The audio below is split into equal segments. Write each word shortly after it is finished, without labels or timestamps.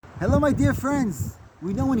Hello, my dear friends.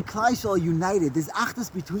 We know when Klal Yisrael are united, there's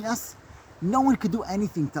achdus between us. No one could do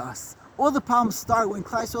anything to us. All the problems start when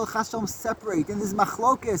Klal Yisrael and Chas Shalom separate, and there's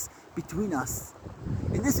machlokes between us.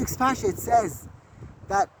 In this week's parsha, it says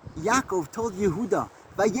that Yaakov told Yehuda,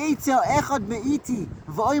 "Vayetzel echad me'iti,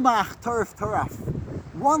 v'oymach toraf toraf."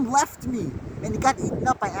 One left me, and he got eaten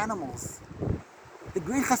up by animals. The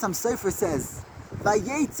great Chasam Sofer says,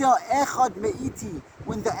 "Vayetzel echad me'iti."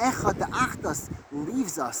 When the echad, the achdas,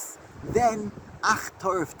 leaves us, then ach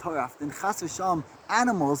toraf toraf. Then Chas v'Shalom,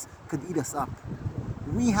 animals could eat us up.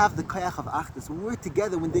 We have the koyach of achdas. When we're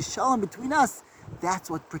together, when there's shalom between us, that's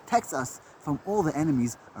what protects us from all the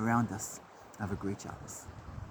enemies around us. Have a great Shabbos.